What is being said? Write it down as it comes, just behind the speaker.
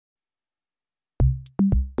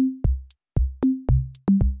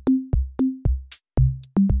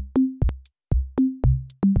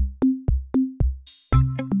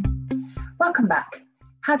Welcome back.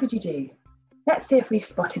 How did you do? Let's see if we've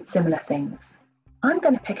spotted similar things. I'm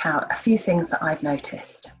going to pick out a few things that I've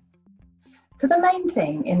noticed. So the main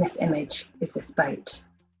thing in this image is this boat.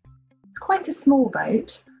 It's quite a small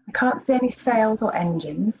boat. I can't see any sails or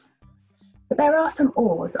engines, but there are some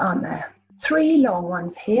oars, aren't there? 3 long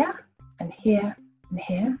ones here and here and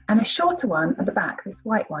here, and a shorter one at the back, this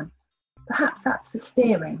white one. Perhaps that's for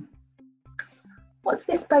steering. What's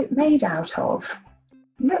this boat made out of?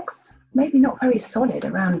 Looks maybe not very solid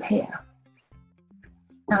around here.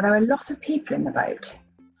 Now there are a lot of people in the boat.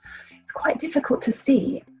 It's quite difficult to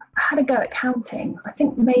see. I had a go at counting. I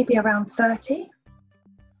think maybe around 30.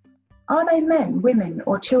 Are they men, women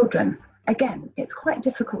or children? Again, it's quite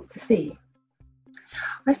difficult to see.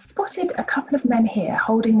 I spotted a couple of men here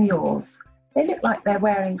holding the oars. They look like they're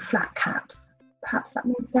wearing flat caps. Perhaps that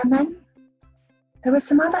means they're men? There are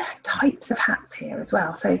some other types of hats here as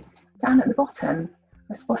well. So down at the bottom,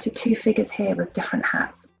 I spotted 2 figures here with different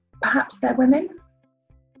hats. Perhaps they're women?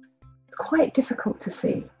 It's quite difficult to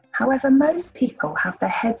see. However, most people have their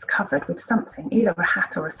heads covered with something, either a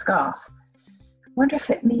hat or a scarf. I wonder if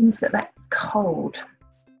it means that that's cold.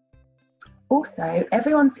 Also,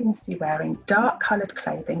 everyone seems to be wearing dark coloured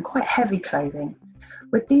clothing, quite heavy clothing,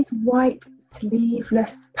 with these white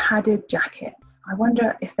sleeveless padded jackets. I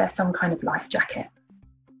wonder if they're some kind of life jacket.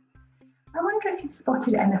 I wonder if you've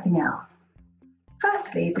spotted anything else.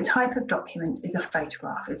 Firstly, the type of document is a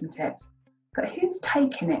photograph, isn't it? But who's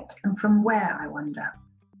taken it and from where, I wonder?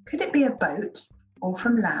 Could it be a boat, or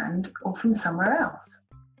from land, or from somewhere else?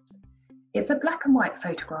 It's a black and white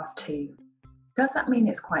photograph too. Does that mean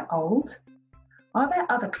it's quite old? Are there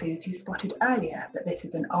other clues you spotted earlier that this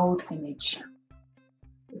is an old image?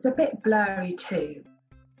 It's a bit blurry too.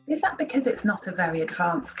 Is that because it's not a very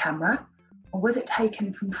advanced camera, or was it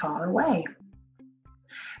taken from far away?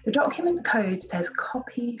 The document code says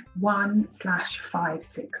copy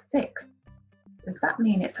 1/566. Does that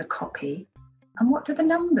mean it's a copy? And what do the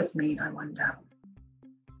numbers mean, I wonder?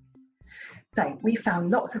 So we found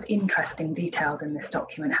lots of interesting details in this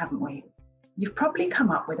document, haven't we? You've probably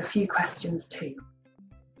come up with a few questions too.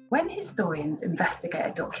 When historians investigate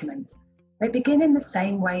a document, they begin in the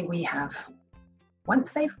same way we have.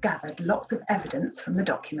 Once they've gathered lots of evidence from the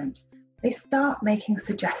document, they start making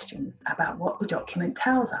suggestions about what the document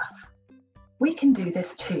tells us. We can do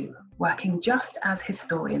this too, working just as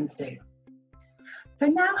historians do. So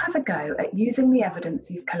now have a go at using the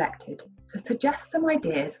evidence you've collected to suggest some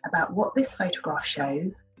ideas about what this photograph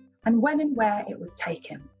shows and when and where it was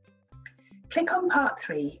taken. Click on part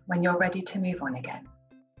 3 when you're ready to move on again.